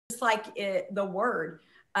like the word.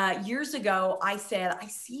 Years ago, I said, I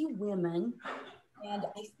see women and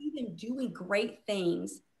I see them doing great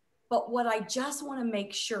things. But what I just want to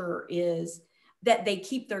make sure is that they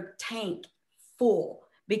keep their tank full.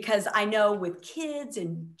 Because I know with kids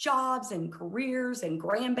and jobs and careers and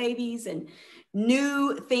grandbabies and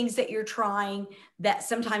new things that you're trying, that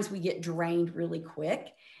sometimes we get drained really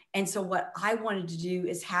quick. And so, what I wanted to do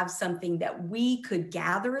is have something that we could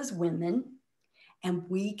gather as women and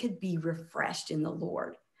we could be refreshed in the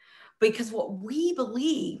Lord. Because what we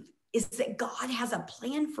believe is that God has a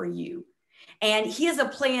plan for you, and He has a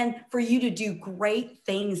plan for you to do great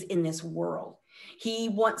things in this world. He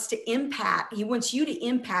wants you to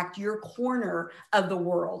impact your corner of the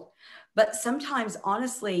world. But sometimes,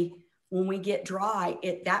 honestly, when we get dry,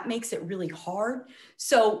 that makes it really hard.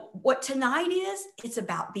 So what tonight is, it's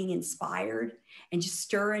about being inspired and just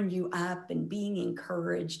stirring you up and being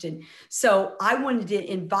encouraged. And so I wanted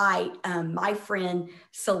to invite my friend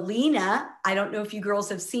Selena. I don't know if you girls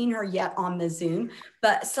have seen her yet on the Zoom,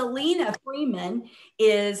 but Selena Freeman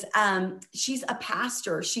is, she's a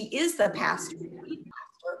pastor. She is the pastor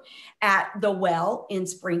at the Well in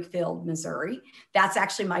Springfield, Missouri. That's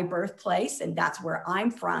actually my birthplace, and that's where I'm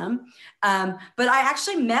from. But I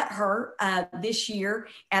actually met her this year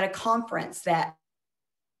at a conference that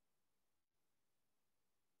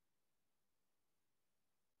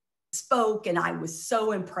spoke, and I was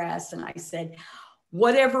so impressed. And I said,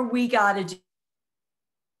 whatever we got to do.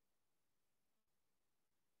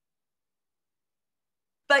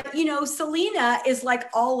 But, you know, Selena is like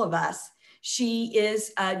all of us. She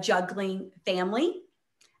is juggling family,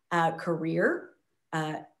 career,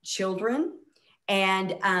 children,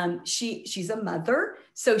 and she's a mother.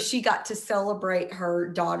 So she got to celebrate her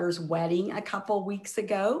daughter's wedding a couple weeks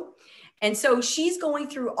ago. And so she's going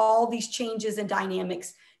through all these changes and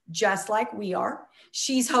dynamics just like we are.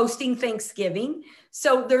 She's hosting Thanksgiving.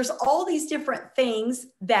 So there's all these different things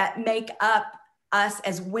that make up us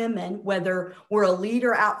as women, whether we're a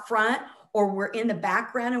leader out front or we're in the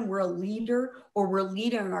background and we're a leader, or we're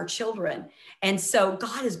leading our children. And so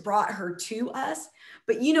God has brought her to us.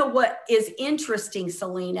 But you know what is interesting,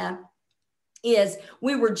 Selena, is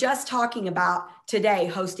we were just talking about today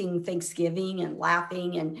hosting Thanksgiving and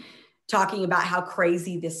laughing and talking about how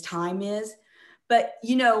crazy this time is. But,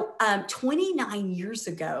 you know, 29 years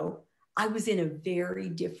ago, I was in a very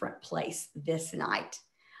different place this night.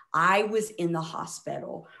 I was in the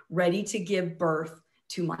hospital ready to give birth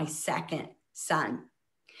to my second son.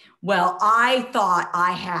 Well, I thought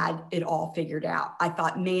I had it all figured out. I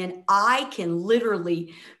thought, man, I can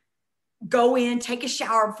literally go in, take a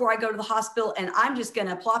shower before I go to the hospital, and I'm just going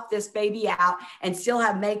to plop this baby out and still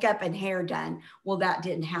have makeup and hair done. Well, that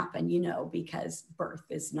didn't happen, you know, because birth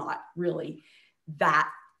is not really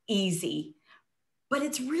that easy. But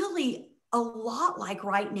it's really a lot like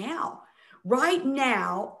right now. Right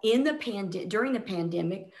now, during the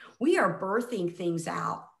pandemic, we are birthing things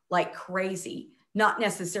out like crazy. Not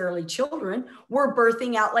necessarily children. We're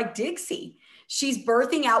birthing out like Dixie. She's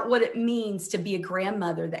birthing out what it means to be a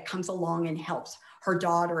grandmother that comes along and helps her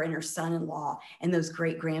daughter and her son-in-law and those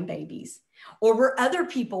great grandbabies. Or we're other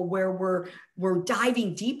people where we're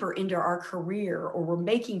diving deeper into our career, or we're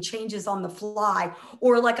making changes on the fly,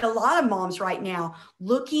 or like a lot of moms right now,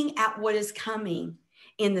 looking at what is coming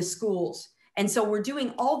in the schools. And so we're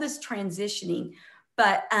doing all this transitioning.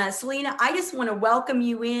 But Selena, I just want to welcome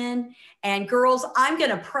you in. And girls, I'm going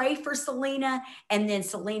to pray for Selena, and then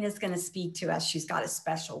Selena's going to speak to us. She's got a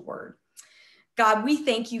special word. God, we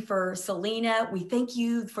thank you for Selena. We thank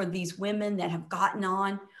you for these women that have gotten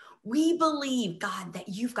on. We believe, God, that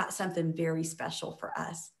you've got something very special for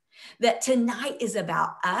us. That tonight is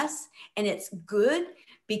about us, and it's good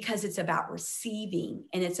because it's about receiving,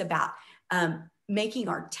 and it's about making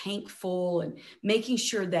our tank full and making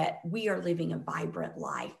sure that we are living a vibrant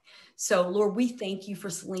life. So, Lord, we thank you for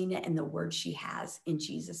Selena and the word she has. In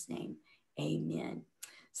Jesus' name, amen.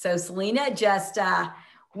 So, Selena,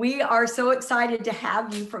 we are so excited to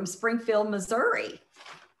have you from Springfield, Missouri.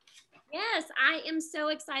 Yes, I am so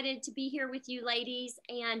excited to be here with you ladies.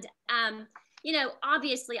 And, you know,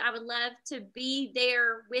 obviously I would love to be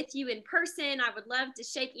there with you in person. I would love to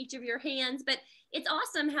shake each of your hands, but it's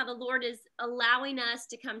awesome how the Lord is allowing us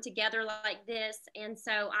to come together like this. And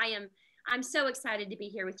so I'm so excited to be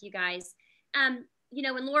here with you guys. You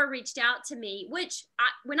know, when Laura reached out to me,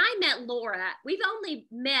 when I met Laura, we've only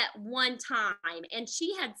met one time, and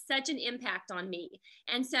she had such an impact on me.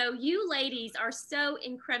 And so you ladies are so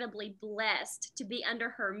incredibly blessed to be under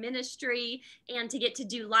her ministry and to get to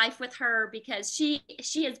do life with her, because she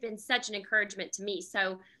has been such an encouragement to me.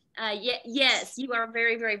 So Yes, you are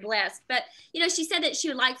very, very blessed. But, she said that she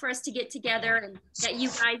would like for us to get together and that you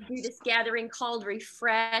guys do this gathering called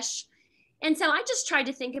Refresh. And so I just tried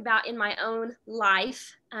to think about in my own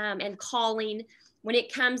life and calling when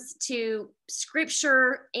it comes to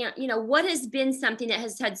scripture and, what has been something that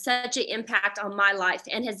has had such an impact on my life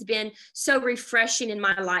and has been so refreshing in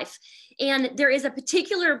my life. And there is a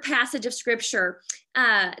particular passage of scripture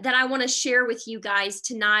that I want to share with you guys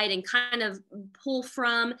tonight and kind of pull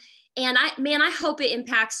from. And I hope it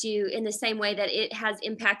impacts you in the same way that it has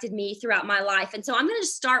impacted me throughout my life. And so I'm going to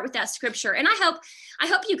start with that scripture. And I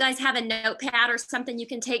hope you guys have a notepad or something you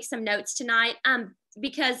can take some notes tonight.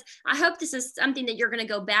 Because I hope this is something that you're going to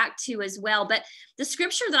go back to as well. But the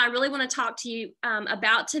scripture that I really want to talk to you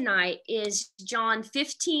about tonight is John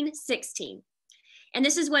 15:16. And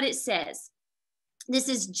this is what it says. This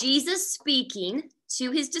is Jesus speaking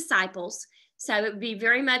to his disciples. So it would be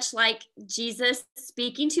very much like Jesus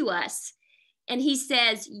speaking to us. And he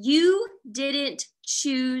says, "You didn't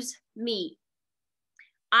choose me.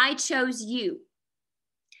 I chose you.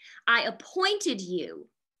 I appointed you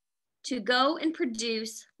to go and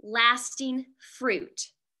produce lasting fruit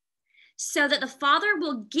so that the Father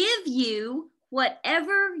will give you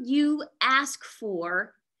whatever you ask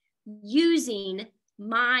for using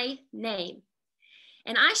my name."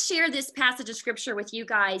 And I share this passage of scripture with you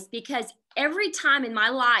guys because every time in my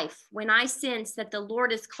life when I sense that the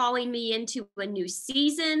Lord is calling me into a new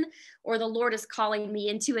season, or the Lord is calling me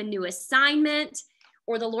into a new assignment,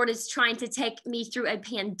 or the Lord is trying to take me through a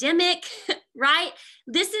pandemic, right?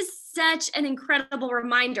 This is such an incredible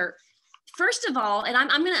reminder. First of all, and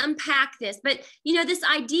I'm going to unpack this, but this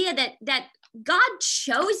idea that God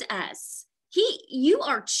chose us. You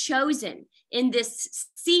are chosen in this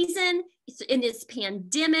season, in this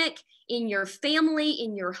pandemic, in your family,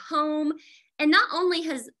 in your home. And not only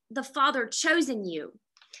has the Father chosen you,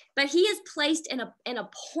 but he has placed an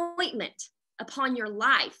appointment upon your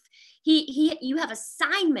life. You have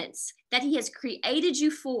assignments that he has created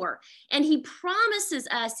you for. And he promises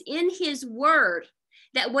us in his word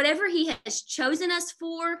that whatever he has chosen us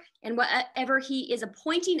for and whatever he is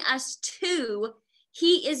appointing us to,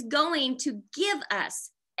 he is going to give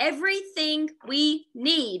us everything we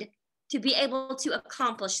need to be able to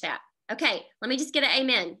accomplish that. Okay, let me just get an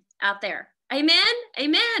amen out there. Amen,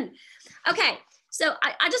 amen. Okay, so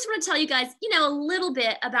I just want to tell you guys, a little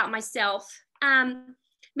bit about myself.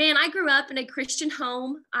 I grew up in a Christian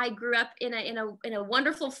home. I grew up in a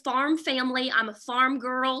wonderful farm family. I'm a farm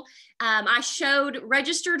girl. I showed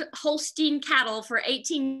registered Holstein cattle for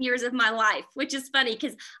 18 years of my life, which is funny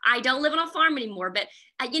because I don't live on a farm anymore. But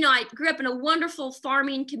I grew up in a wonderful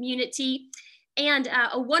farming community and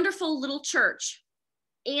a wonderful little church.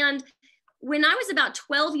 And when I was about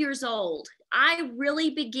 12 years old, I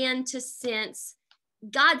really began to sense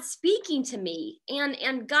God speaking to me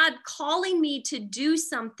and God calling me to do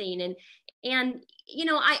something. And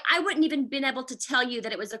I wouldn't even been able to tell you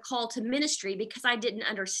that it was a call to ministry because I didn't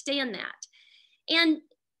understand that. And,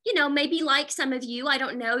 maybe like some of you, I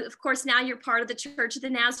don't know, of course, now you're part of the Church of the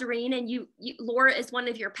Nazarene and you Laura is one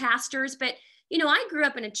of your pastors, but, I grew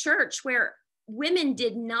up in a church where women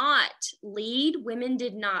did not lead, women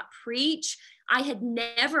did not preach. I had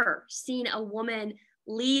never seen a woman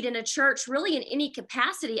lead in a church really in any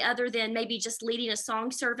capacity other than maybe just leading a song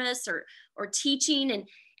service or teaching.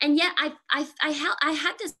 And yet I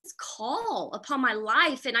had this call upon my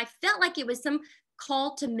life and I felt like it was some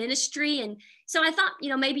call to ministry. And so I thought,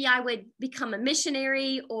 maybe I would become a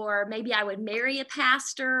missionary or maybe I would marry a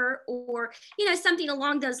pastor or, something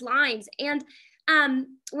along those lines. And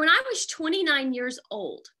when I was 29 years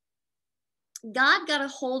old, God got a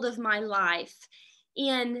hold of my life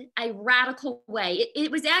in a radical way.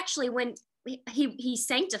 It was actually when he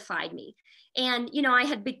sanctified me. And, I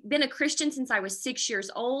had been a Christian since I was 6 years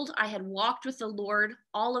old. I had walked with the Lord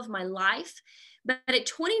all of my life. But at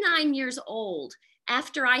 29 years old,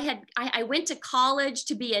 after I went to college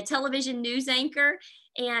to be a television news anchor.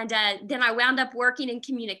 And then I wound up working in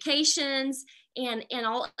communications and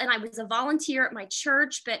I was a volunteer at my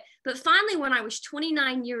church. But finally, when I was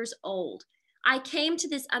 29 years old, I came to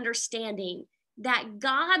this understanding that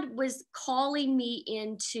God was calling me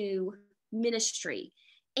into ministry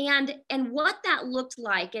and what that looked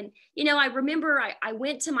like. And, I remember I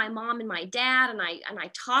went to my mom and my dad and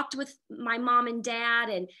I talked with my mom and dad,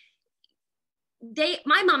 and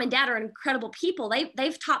my mom and dad are incredible people.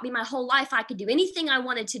 They've taught me my whole life I could do anything I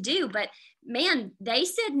wanted to do, but man, they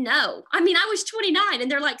said no. I mean, I was 29 and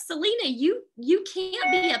they're like, Selena, you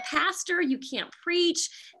can't be a pastor. You can't preach,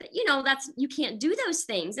 you can't do those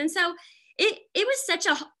things. And so it was such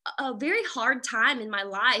a very hard time in my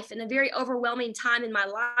life and a very overwhelming time in my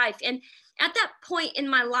life. And at that point in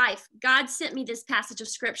my life, God sent me this passage of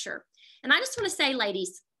scripture. And I just want to say,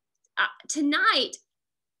 ladies, tonight,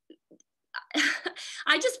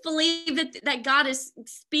 I just believe that God is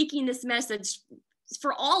speaking this message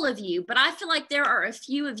for all of you, but I feel like there are a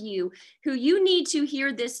few of you who you need to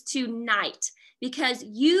hear this tonight, because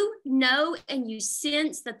you know and you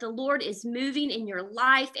sense that the Lord is moving in your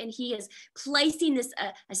life, and he is placing this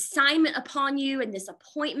assignment upon you and this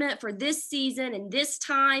appointment for this season and this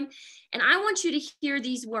time. And I want you to hear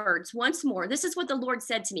these words once more. This is what the Lord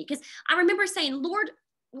said to me, because I remember saying, Lord,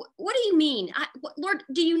 what do you mean? Lord,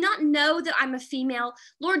 do you not know that I'm a female?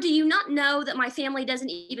 Lord, do you not know that my family doesn't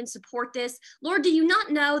even support this? Lord, do you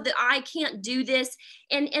not know that I can't do this?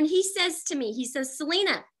 And he says to me, he says,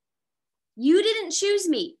 Selena, you didn't choose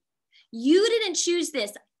me. You didn't choose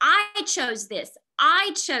this. I chose this.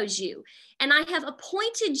 I chose you. And I have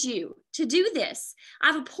appointed you to do this.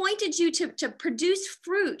 I've appointed you to produce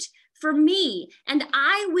fruit for me, and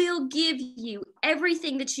I will give you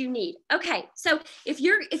everything that you need. Okay, so if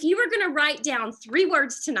you were going to write down 3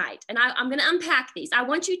 words tonight, and I'm going to unpack these, I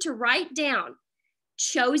want you to write down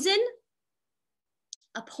chosen,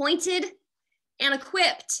 appointed, and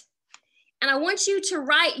equipped. And I want you to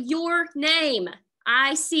write your name.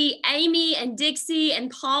 I see Amy and Dixie and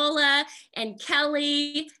Paula and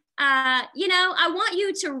Kelly. I want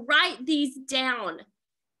you to write these down,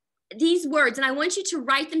 these words, and I want you to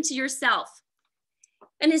write them to yourself.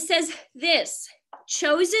 And it says this: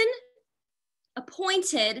 chosen,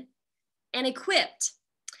 appointed, and equipped.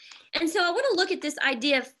 And so I want to look at this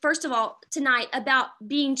idea, first of all, tonight, about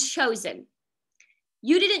being chosen.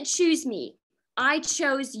 You didn't choose me. I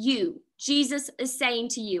chose you. Jesus is saying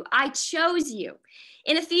to you, I chose you.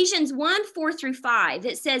 In Ephesians 1:4-5,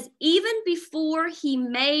 it says, even before he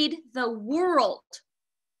made the world,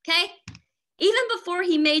 okay? Even before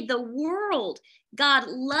he made the world, God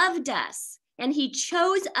loved us, and he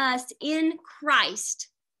chose us in Christ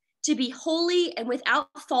to be holy and without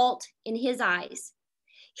fault in his eyes.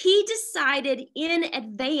 He decided in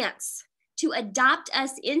advance to adopt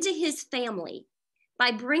us into his family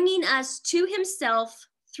by bringing us to himself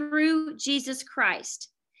through Jesus Christ.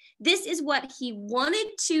 This is what he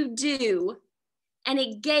wanted to do, and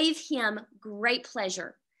it gave him great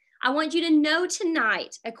pleasure. I want you to know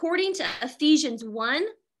tonight, according to Ephesians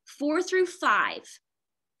 1:4-5,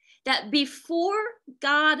 that before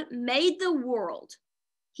God made the world,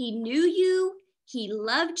 he knew you, he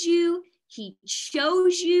loved you, he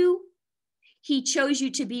chose you. He chose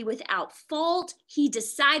you to be without fault. He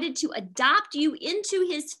decided to adopt you into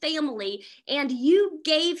his family, and you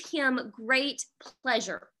gave him great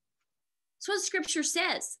pleasure. That's what scripture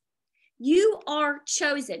says. You are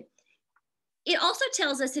chosen. It also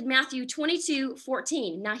tells us in Matthew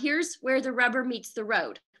 22:14. Now here's where the rubber meets the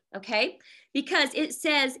road, okay? Because it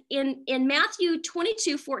says in Matthew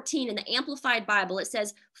 22:14 in the Amplified Bible, it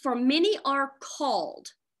says, for many are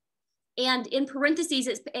called. And in parentheses,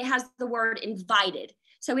 it has the word invited.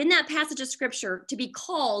 So in that passage of scripture, to be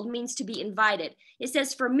called means to be invited. It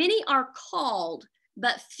says, for many are called,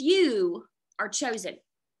 but few are chosen.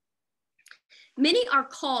 Many are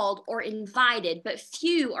called or invited, but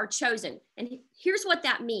few are chosen. And here's what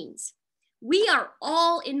that means. We are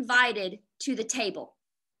all invited to the table.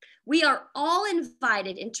 We are all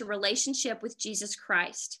invited into relationship with Jesus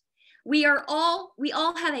Christ. We all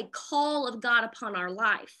have a call of God upon our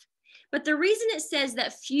life. But the reason it says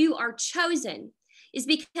that few are chosen is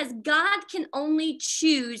because God can only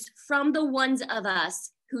choose from the ones of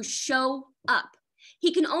us who show up.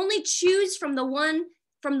 He can only choose from the one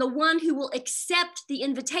who will accept the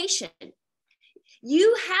invitation.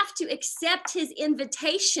 You have to accept his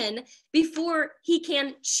invitation before he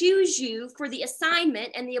can choose you for the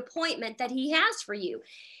assignment and the appointment that he has for you.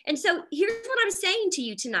 And so here's what I'm saying to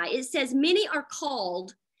you tonight. It says many are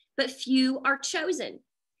called, but few are chosen.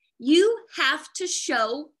 You have to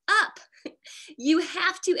show up. You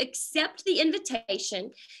have to accept the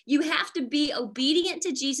invitation. You have to be obedient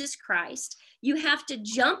to Jesus Christ. You have to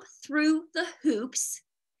jump through the hoops.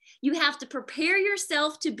 You have to prepare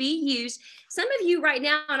yourself to be used. Some of you right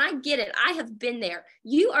now, and I get it, I have been there.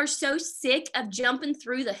 You are so sick of jumping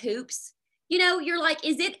through the hoops. You know, you're like,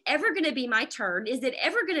 is it ever going to be my turn? Is it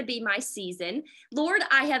ever going to be my season? Lord,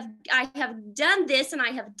 I have done this and I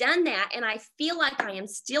have done that, and I feel like I am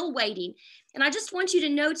still waiting. And I just want you to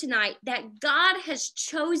know tonight that God has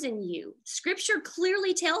chosen you. Scripture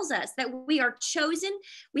clearly tells us that we are chosen.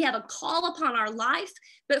 We have a call upon our life,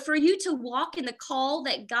 but for you to walk in the call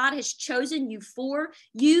that God has chosen you for,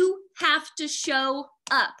 you have to show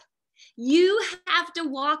up. You have to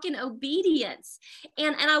walk in obedience.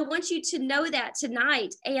 And I want you to know that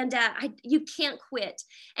tonight. And you can't quit.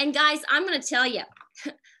 And guys, I'm going to tell you,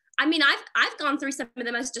 I mean, I've gone through some of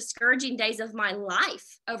the most discouraging days of my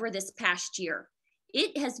life over this past year.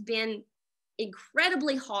 It has been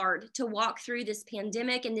incredibly hard to walk through this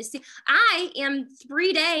pandemic and this. I am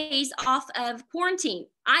 3 days off of quarantine.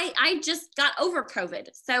 I just got over COVID.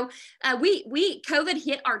 So COVID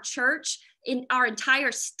hit our church. In our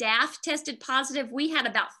entire staff tested positive. We had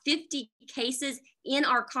about 50 cases in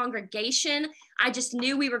our congregation. I just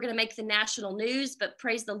knew we were going to make the national news, but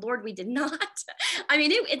praise the Lord, we did not. I mean,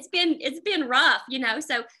 it's been rough, you know.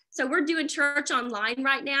 So we're doing church online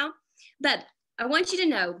right now. But I want you to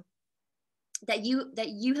know that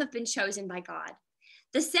you have been chosen by God.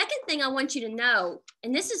 The second thing I want you to know,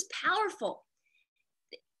 and this is powerful,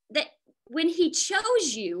 that when He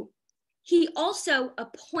chose you, He also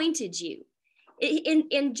appointed you.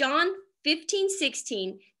 In John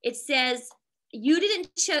 15:16, it says, you didn't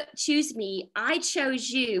choose me, I chose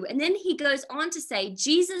you. And then he goes on to say,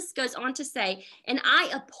 Jesus goes on to say, and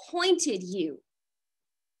I appointed you.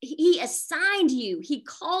 He assigned you, he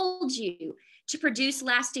called you to produce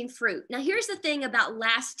lasting fruit. Now, here's the thing about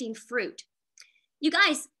lasting fruit. You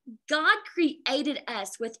guys, God created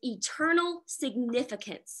us with eternal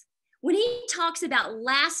significance. When he talks about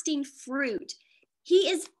lasting fruit, he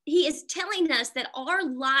is telling us that our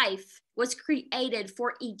life was created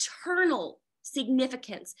for eternal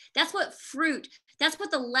significance. That's what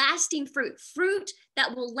the lasting fruit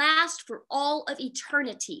that will last for all of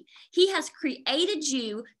eternity. He has created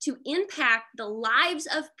you to impact the lives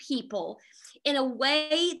of people in a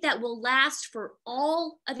way that will last for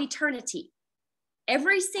all of eternity.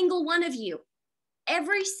 Every single one of you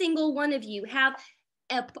have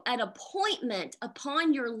an appointment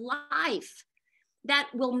upon your life that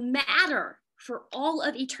will matter for all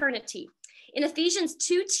of eternity. In Ephesians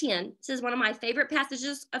 2:10, this is one of my favorite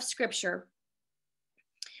passages of scripture.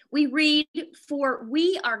 We read, for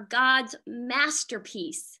we are God's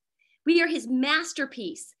masterpiece. We are his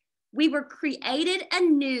masterpiece. We were created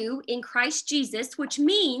anew in Christ Jesus, which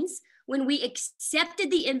means when we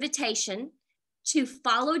accepted the invitation to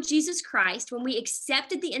follow Jesus Christ, when we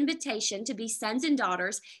accepted the invitation to be sons and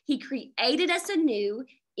daughters, he created us anew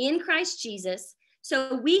in Christ Jesus,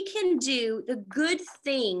 so we can do the good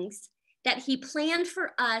things that he planned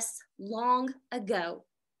for us long ago.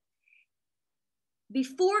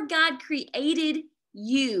 Before God created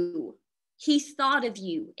you, he thought of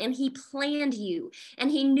you and he planned you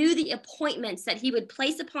and he knew the appointments that he would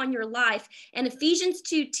place upon your life. And Ephesians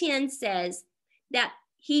 2:10 says that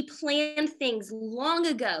he planned things long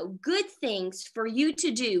ago, good things for you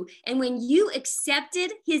to do. And when you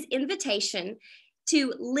accepted his invitation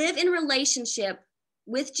to live in relationship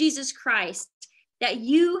with Jesus Christ, that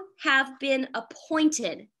you have been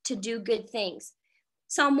appointed to do good things.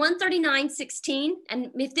 Psalm 139:16,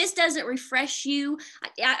 and if this doesn't refresh you,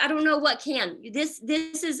 I don't know what can. This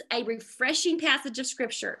is a refreshing passage of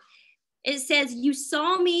scripture. It says, you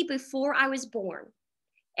saw me before I was born.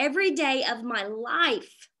 Every day of my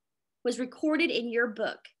life was recorded in your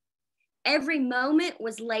book. Every moment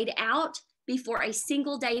was laid out before a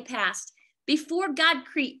single day passed. Before God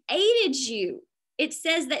created you, it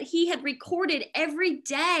says that he had recorded every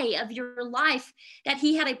day of your life, that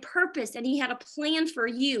he had a purpose and he had a plan for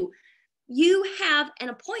you. You have an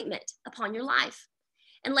appointment upon your life.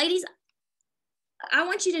 And ladies, I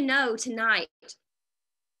want you to know tonight,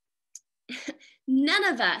 none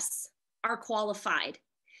of us are qualified.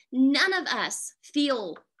 None of us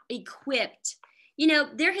feel equipped. You know,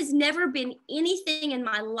 there has never been anything in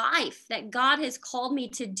my life that God has called me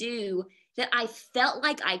to do that I felt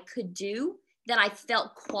like I could do, that I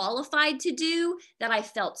felt qualified to do, that I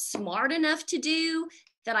felt smart enough to do,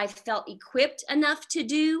 that I felt equipped enough to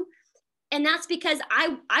do. And that's because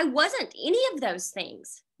I wasn't any of those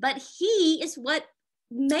things, but he is what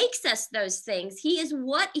makes us those things. He is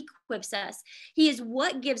what equips us. He is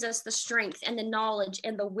what gives us the strength and the knowledge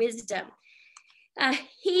and the wisdom.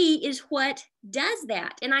 He is what does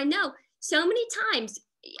that. And I know so many times,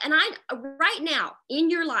 and right now in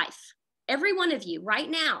your life, every one of you right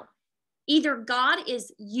now, either God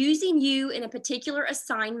is using you in a particular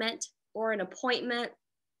assignment or an appointment,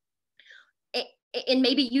 and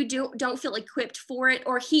maybe you don't feel equipped for it,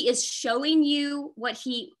 or he is showing you what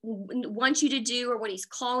he wants you to do or what he's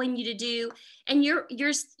calling you to do, and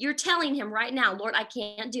you're telling him right now, Lord, I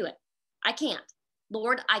can't do it. I can't.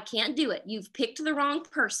 Lord, I can't do it. You've picked the wrong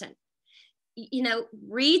person.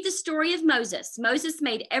 read the story of Moses. Moses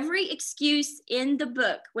made every excuse in the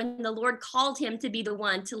book when the Lord called him to be the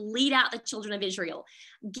one to lead out the children of Israel.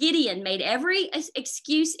 Gideon made every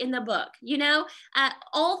excuse in the book.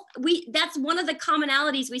 That's one of the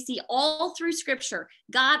commonalities we see all through Scripture.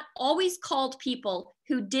 God always called people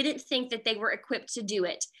who didn't think that they were equipped to do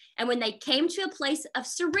it. And when they came to a place of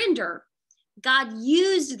surrender, God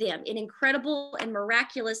used them in incredible and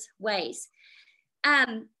miraculous ways.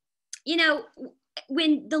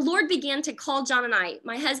 When the Lord began to call John and I,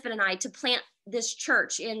 my husband and I, to plant this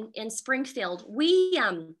church in Springfield, we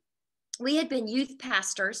had been youth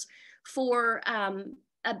pastors for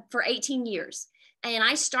 18 years. And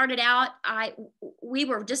I started out, we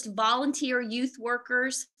were just volunteer youth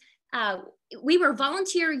workers. We were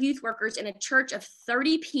volunteer youth workers in a church of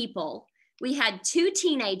 30 people. We had 2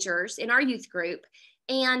 teenagers in our youth group,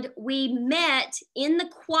 and we met in the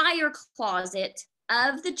choir closet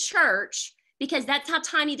of the church, because that's how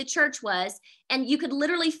tiny the church was. And you could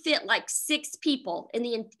literally fit like 6 people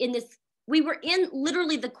in this. We were in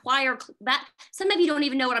literally the choir. Some of you don't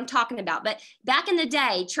even know what I'm talking about, but back in the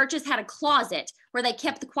day, churches had a closet where they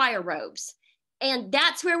kept the choir robes. And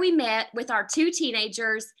that's where we met with our 2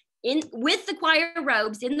 teenagers with the choir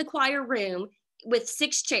robes in the choir room with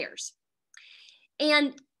 6 chairs.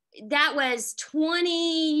 And that was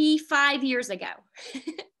 25 years ago.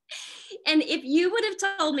 And if you would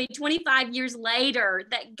have told me 25 years later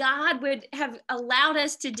that God would have allowed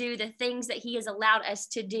us to do the things that he has allowed us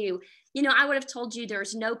to do, I would have told you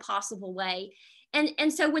there's no possible way.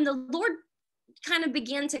 And so when the Lord kind of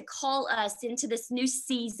began to call us into this new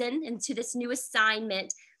season, into this new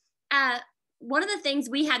assignment, one of the things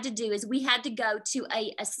we had to do is we had to go to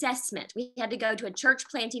an assessment. We had to go to a church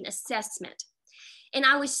planting assessment. And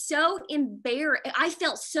I was so embarrassed. I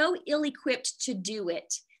felt so ill-equipped to do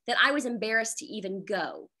it that I was embarrassed to even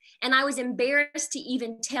go. And I was embarrassed to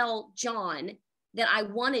even tell John that I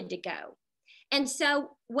wanted to go. And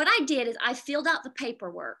so what I did is I filled out the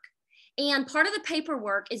paperwork. And part of the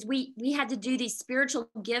paperwork is we had to do these spiritual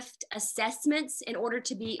gift assessments in order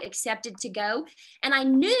to be accepted to go. And I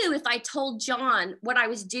knew if I told John what I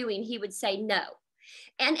was doing, he would say no.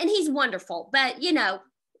 And he's wonderful, but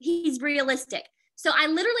he's realistic. So I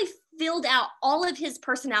literally filled out all of his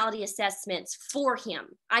personality assessments for him.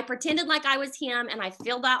 I pretended like I was him, and I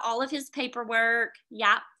filled out all of his paperwork.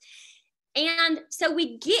 Yeah. And so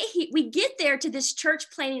we get there to this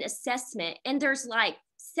church planning assessment, and there's like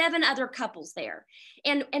 7 other couples there.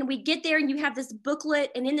 And we get there, and you have this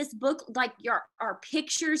booklet, and in this book, like our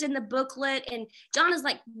pictures in the booklet. And John is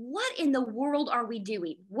like, what in the world are we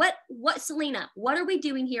doing? What, Selena, what are we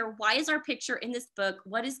doing here? Why is our picture in this book?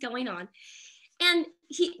 What is going on? And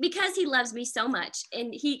because he loves me so much,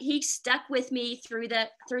 and he stuck with me through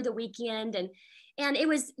the weekend, and it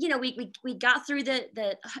was, we got through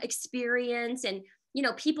the experience, and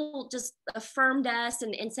people just affirmed us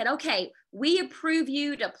and said, okay, we approve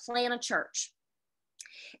you to plant a church.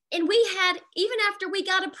 And we had, even after we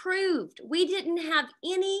got approved, we didn't have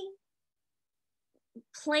any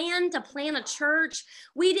plan to plant a church.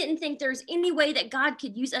 We didn't think there's any way that God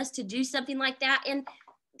could use us to do something like that. And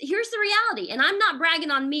here's the reality, and I'm not bragging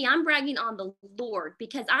on me, I'm bragging on the Lord,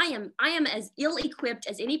 because I am as ill-equipped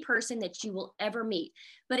as any person that you will ever meet.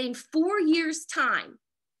 But in 4 years' time,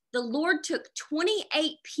 the Lord took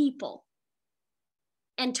 28 people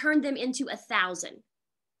and turned them into 1,000.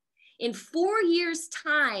 In 4 years'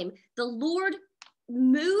 time, the Lord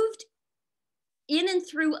moved in and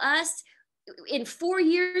through us. In 4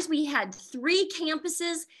 years, we had 3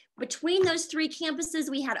 campuses. Between those 3 campuses,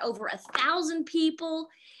 we had over 1,000 people.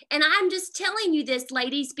 And I'm just telling you this,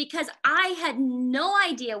 ladies, because I had no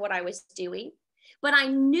idea what I was doing, but I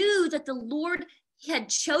knew that the Lord had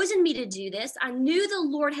chosen me to do this. I knew the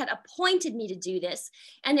Lord had appointed me to do this.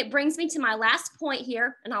 And it brings me to my last point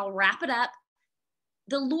here, and I'll wrap it up.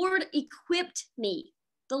 The Lord equipped me.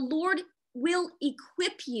 The Lord will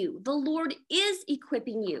equip you. The Lord is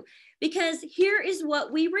equipping you, because here is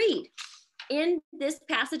what we read in this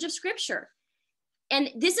passage of Scripture. And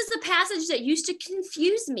this is a passage that used to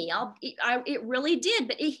confuse me. It really did.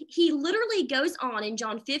 But he literally goes on in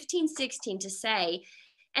John 15:16 to say,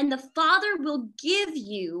 and the Father will give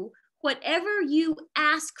you whatever you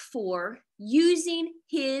ask for using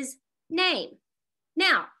his name.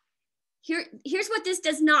 Now, here's what this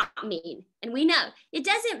does not mean. And we know it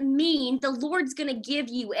doesn't mean the Lord's going to give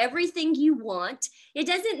you everything you want. It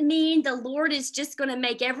doesn't mean the Lord is just going to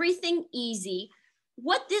make everything easy.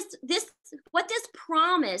 What this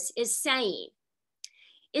promise is saying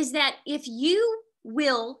is that if you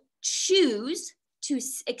will choose to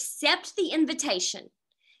accept the invitation,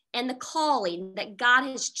 and the calling that God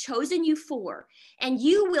has chosen you for, and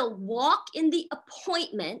you will walk in the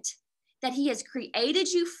appointment that he has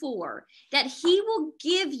created you for, that he will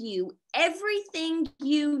give you everything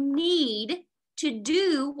you need to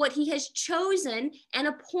do what he has chosen and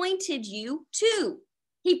appointed you to.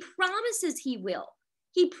 He promises he will.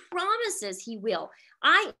 He promises he will.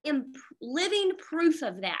 I am living proof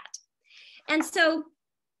of that. And so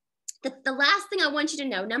the last thing I want you to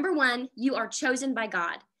know, number one, you are chosen by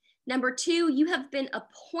God. Number two, you have been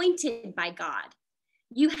appointed by God.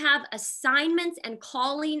 You have assignments and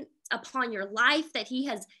calling upon your life that he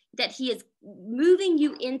is moving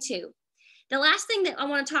you into. The last thing that I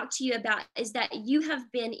want to talk to you about is that you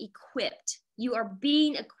have been equipped. You are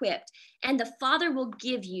being equipped, and the Father will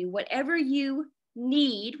give you whatever you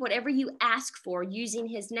need, whatever you ask for, using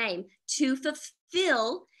his name to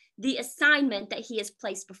fulfill the assignment that he has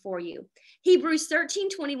placed before you. Hebrews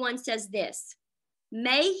 13:21 says this: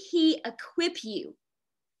 may he equip you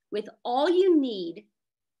with all you need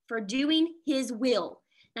for doing his will.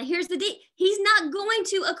 Now here's the deal. He's not going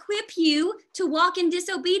to equip you to walk in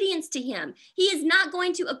disobedience to him. He is not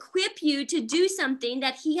going to equip you to do something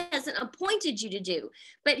that he hasn't appointed you to do,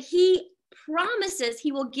 but he promises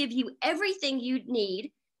he will give you everything you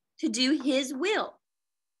need to do his will.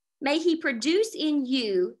 May he produce in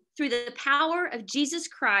you, through the power of Jesus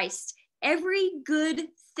Christ, every good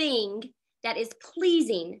thing that is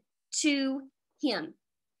pleasing to him.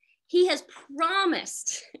 He has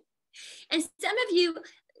promised. And some of you,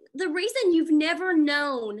 the reason you've never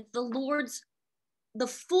known the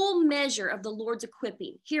full measure of the Lord's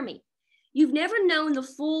equipping, hear me, you've never known the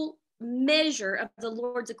full measure of the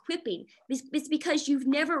Lord's equipping, it's because you've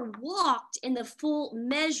never walked in the full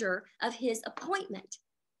measure of his appointment.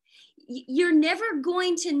 You're never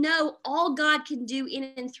going to know all God can do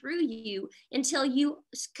in and through you until you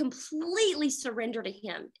completely surrender to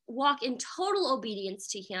him, walk in total obedience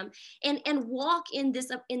to him, and walk in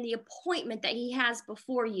the appointment that he has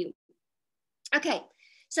before you. Okay,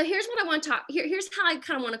 so here's what I want to talk. Here's how I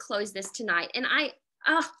kind of want to close this tonight. And I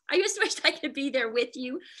just wish I could be there with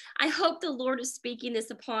you. I hope the Lord is speaking this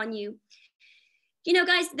upon you. You know,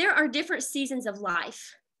 guys, there are different seasons of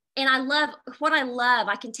life. And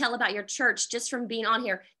I can tell about your church just from being on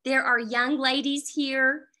here. There are young ladies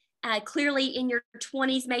here, clearly in your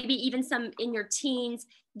 20s, maybe even some in your teens.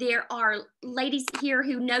 There are ladies here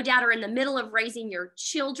who no doubt are in the middle of raising your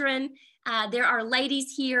children. There are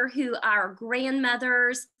ladies here who are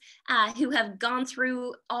grandmothers, who have gone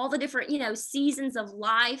through all the different, seasons of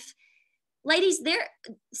life. Ladies, their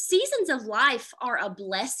seasons of life are a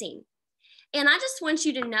blessing. And I just want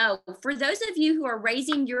you to know, for those of you who are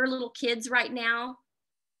raising your little kids right now,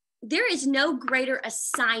 there is no greater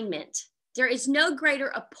assignment. There is no greater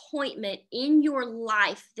appointment in your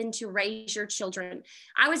life than to raise your children.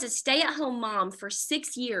 I was a stay-at-home mom for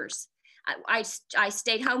 6 years. I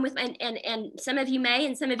stayed home with, and some of you may,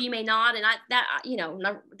 and some of you may not. And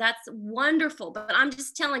that's wonderful. But I'm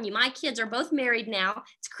just telling you, my kids are both married now.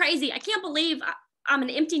 It's crazy. I can't believe I'm an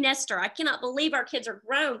empty nester. I cannot believe our kids are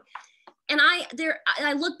grown. And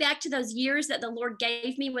I look back to those years that the Lord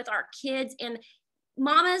gave me with our kids, and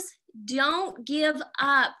mamas, don't give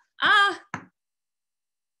up.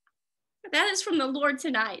 That is from the Lord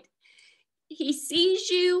tonight. He sees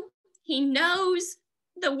you. He knows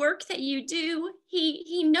the work that you do.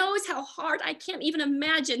 He knows how hard. I can't even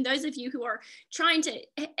imagine those of you who are trying to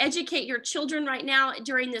educate your children right now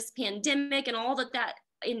during this pandemic and all that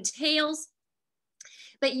entails.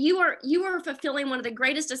 But you are fulfilling one of the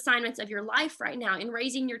greatest assignments of your life right now in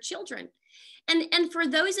raising your children. And for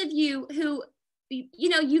those of you who,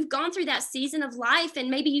 you've gone through that season of life,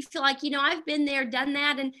 and maybe you feel like, I've been there, done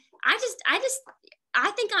that. And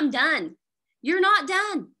I think I'm done. You're not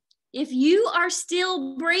done. If you are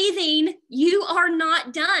still breathing, you are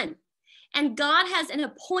not done. And God has an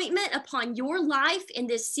appointment upon your life in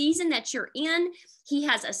this season that you're in. He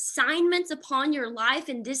has assignments upon your life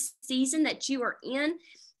in this season that you are in.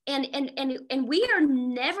 And we are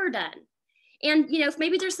never done. And, if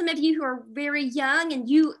maybe there's some of you who are very young, and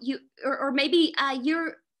or maybe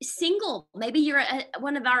you're single. Maybe you're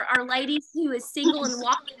one of our ladies who is single and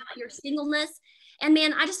walking out your singleness. And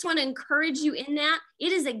man, I just want to encourage you in that.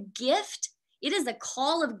 It is a gift. It is a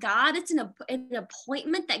call of God. It's an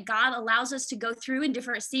appointment that God allows us to go through in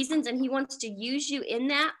different seasons, and he wants to use you in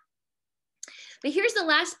that. But here's the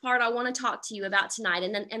last part I want to talk to you about tonight,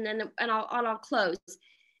 and I'll close.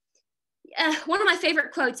 One of my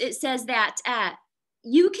favorite quotes, it says that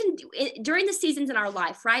you can do it during the seasons in our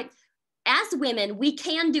life, right? As women, we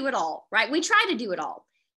can do it all, right? We try to do it all.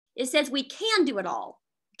 It says we can do it all,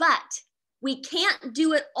 but we can't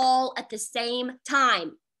do it all at the same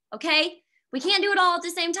time. okay? We can't do it all at the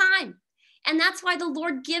same time. And that's why the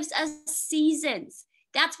Lord gives us seasons.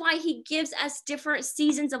 That's why he gives us different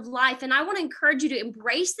seasons of life. And I want to encourage you to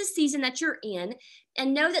embrace the season that you're in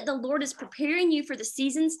and know that the Lord is preparing you for the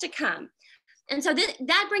seasons to come. And so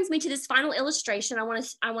that brings me to this final illustration I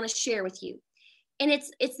want to share with you. And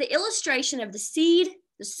it's the illustration of the seed,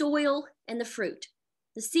 the soil, and the fruit.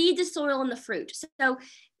 The seed, the soil, and the fruit. So,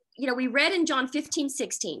 we read in John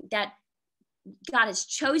 15:16 that God has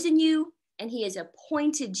chosen you and he has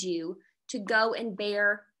appointed you to go and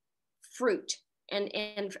bear fruit and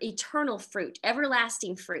eternal fruit,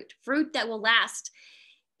 everlasting fruit, fruit that will last,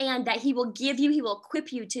 and that he will give you, he will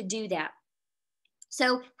equip you to do that.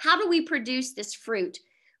 So how do we produce this fruit?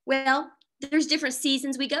 Well, there's different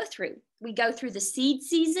seasons we go through. We go through the seed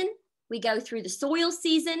season, we go through the soil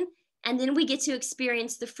season, and then we get to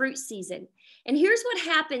experience the fruit season. And here's what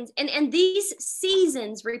happens. And these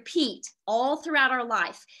seasons repeat all throughout our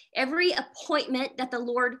life. Every appointment that the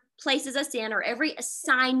Lord places us in, or every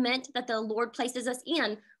assignment that the Lord places us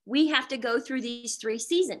in, we have to go through these 3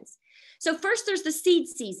 seasons. So first there's the seed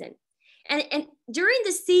season. And during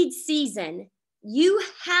the seed season, you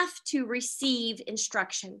have to receive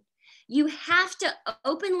instruction. You have to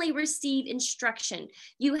openly receive instruction.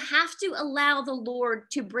 You have to allow the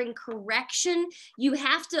Lord to bring correction. You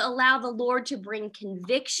have to allow the Lord to bring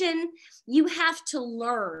conviction. You have to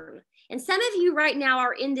learn. And some of you right now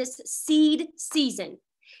are in this seed season,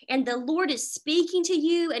 and the Lord is speaking to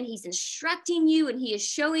you, and he's instructing you, and he is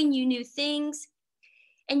showing you new things.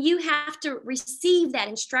 And you have to receive that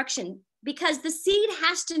instruction, because the seed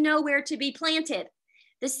has to know where to be planted.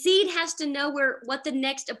 The seed has to know what the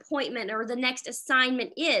next appointment or the next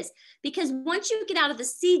assignment is, because once you get out of the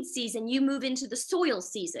seed season, you move into the soil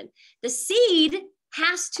season. The seed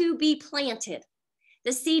has to be planted.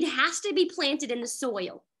 The seed has to be planted in the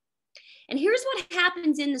soil. And here's what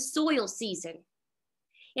happens in the soil season.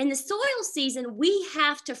 In the soil season, we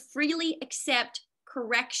have to freely accept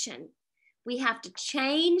correction. We have to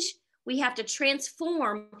change. We have to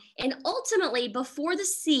transform. And ultimately, before the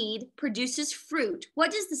seed produces fruit, what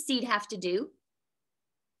does the seed have to do?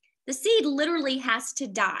 The seed literally has to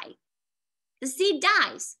die. The seed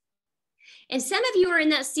dies. And some of you are in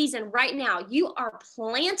that season right now. You are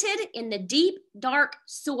planted in the deep, dark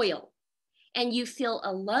soil, and you feel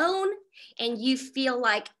alone, and you feel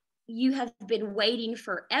like you have been waiting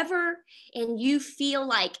forever, and you feel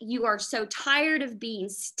like you are so tired of being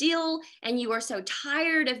still, and you are so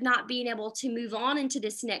tired of not being able to move on into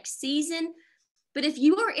this next season. But if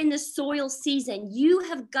you are in the soil season, you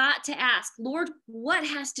have got to ask, Lord, what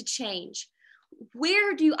has to change?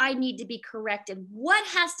 Where do I need to be corrected? What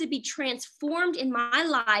has to be transformed in my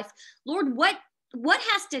life? Lord, what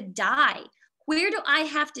has to die? Where do I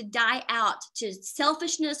have to die out to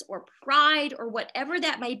selfishness or pride or whatever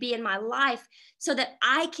that may be in my life, so that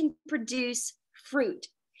I can produce fruit?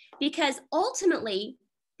 Because ultimately,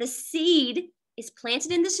 the seed is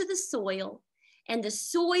planted into the soil, and the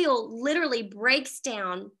soil literally breaks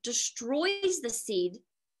down, destroys the seed,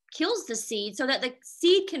 kills the seed, so that the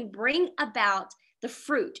seed can bring about the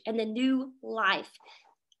fruit and the new life.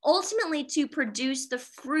 Ultimately, to produce the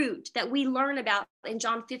fruit that we learn about in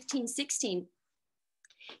John 15:16.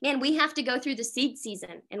 Man, we have to go through the seed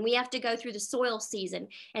season, and we have to go through the soil season,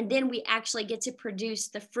 and then we actually get to produce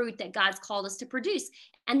the fruit that God's called us to produce.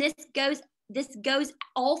 And this goes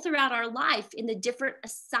all throughout our life in the different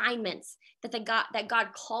assignments that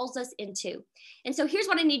God calls us into. And so here's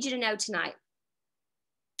what I need you to know tonight.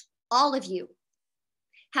 All of you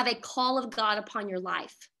have a call of God upon your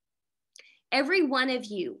life. Every one of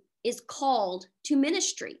you is called to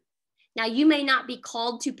ministry. Now, you may not be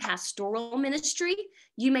called to pastoral ministry.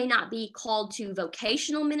 You may not be called to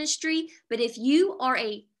vocational ministry, but if you are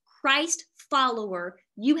a Christ follower,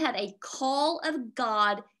 you have a call of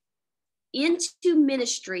God into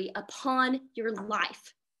ministry upon your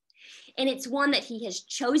life. And it's one that he has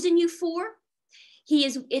chosen you for.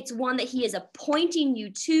 It's one that he is appointing you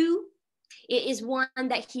to. It is one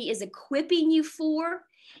that he is equipping you for.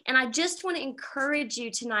 And I just want to encourage you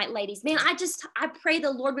tonight, ladies. Man, I pray the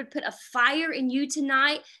Lord would put a fire in you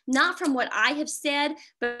tonight, not from what I have said,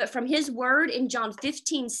 but from his word in John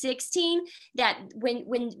 15:16, that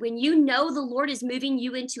when you know the Lord is moving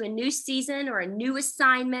you into a new season or a new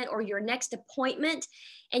assignment or your next appointment,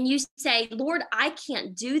 and you say, Lord, I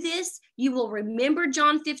can't do this, you will remember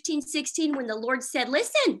John 15:16 when the Lord said,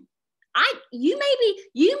 listen, you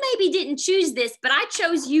maybe didn't choose this, but I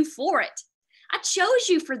chose you for it. I chose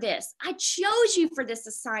you for this. I chose you for this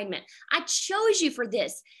assignment. I chose you for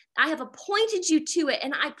this. I have appointed you to it,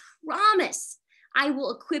 and I promise I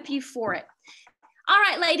will equip you for it. All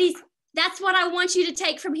right, ladies, That's what I want you to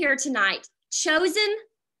take from here tonight. Chosen,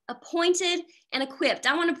 appointed, and equipped.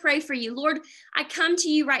 I want to pray for you. Lord, I come to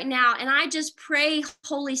you right now and I just pray,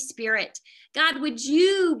 Holy Spirit, God, would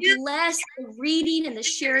you bless the reading and the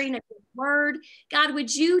sharing of your word? God,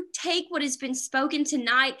 would you take what has been spoken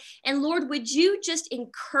tonight? And Lord, would you just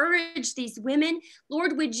encourage these women?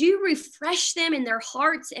 Lord, would you refresh them in their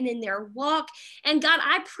hearts and in their walk? And God,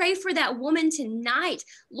 I pray for that woman tonight,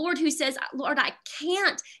 Lord, who says, Lord, I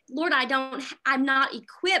can't. Lord, I'm not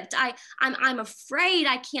equipped. I'm afraid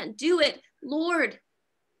I can't do it. Lord,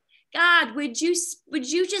 God, would you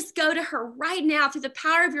just go to her right now through the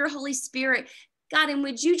power of your Holy Spirit, God, and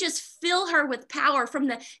would you just fill her with power from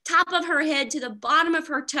the top of her head to the bottom of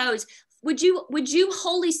her toes? Would you,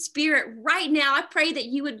 Holy Spirit, right now, I pray that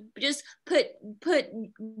you would just put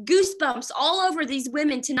goosebumps all over these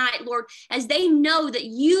women tonight, Lord, as they know that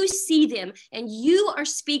you see them and you are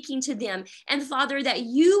speaking to them. And Father, that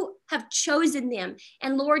you have chosen them.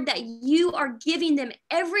 And Lord, that you are giving them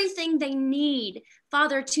everything they need,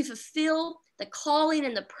 Father, to fulfill the calling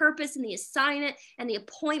and the purpose and the assignment and the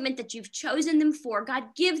appointment that you've chosen them for. God,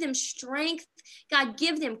 give them strength. God,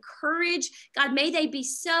 give them courage. God, may they be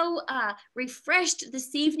so refreshed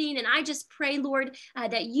this evening. And I just pray, Lord,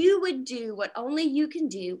 that you would do what only you can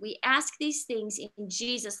do. We ask these things in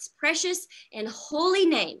Jesus' precious and holy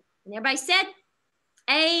name. And everybody said,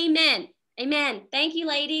 amen. Amen. Thank you,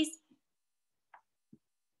 ladies.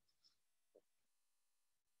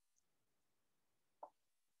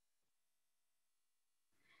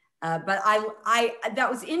 But I that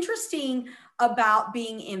was interesting about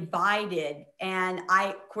being invited. And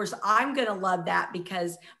of course, I'm going to love that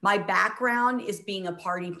because my background is being a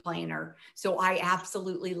party planner. So I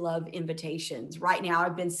absolutely love invitations. Right now,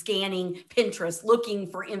 I've been scanning Pinterest,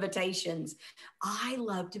 looking for invitations. I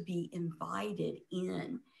love to be invited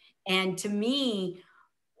in. And to me,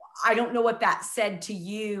 I don't know what that said to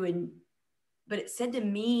you, but it said to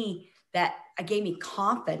me that it gave me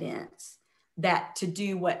confidence that to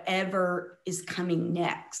do whatever is coming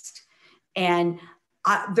next. And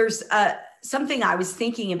there's something I was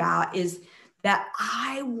thinking about is that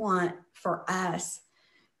I want for us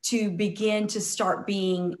to begin to start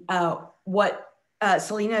being what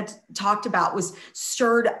Selena talked about was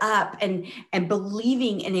stirred up and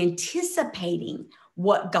believing and anticipating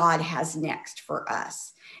what God has next for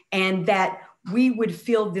us. And that we would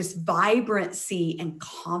feel this vibrancy and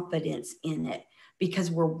confidence in it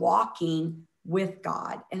because we're walking with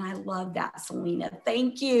God. And I love that, Selena.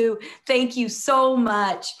 Thank you. Thank you so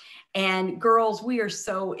much. And girls, we are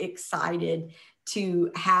so excited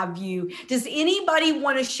to have you. Does anybody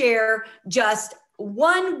want to share just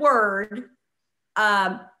one word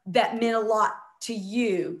that meant a lot to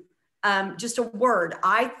you? Just a word.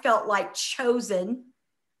 I felt like chosen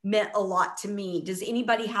meant a lot to me. Does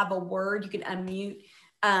anybody have a word? You can unmute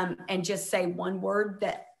and just say one word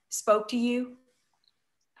that spoke to you.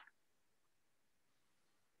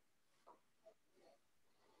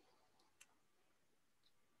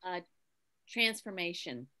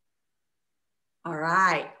 Transformation. All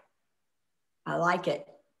right. I like it.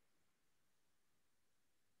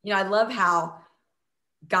 You know, I love how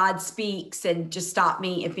God speaks, and just stop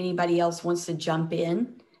me if anybody else wants to jump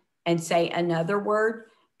in and say another word.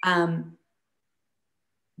 But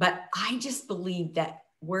I just believe that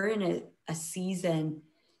we're in a season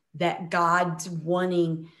that God's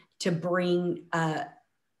wanting to bring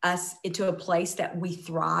us into a place that we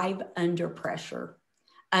thrive under pressure,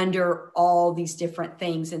 under all these different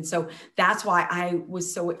things. And so that's why I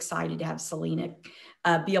was so excited to have Selena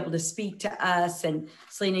be able to speak to us. And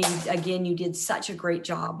Selena, you did such a great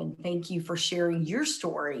job. And thank you for sharing your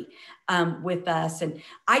story with us. And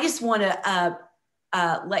I just want to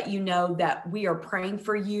let you know that we are praying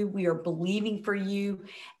for you. We are believing for you.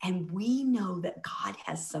 And we know that God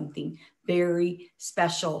has something very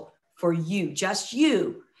special for you, just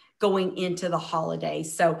you, going into the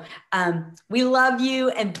holidays. So we love you,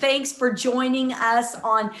 and thanks for joining us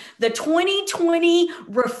on the 2020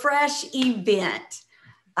 Refresh event.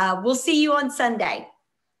 We'll see you on Sunday.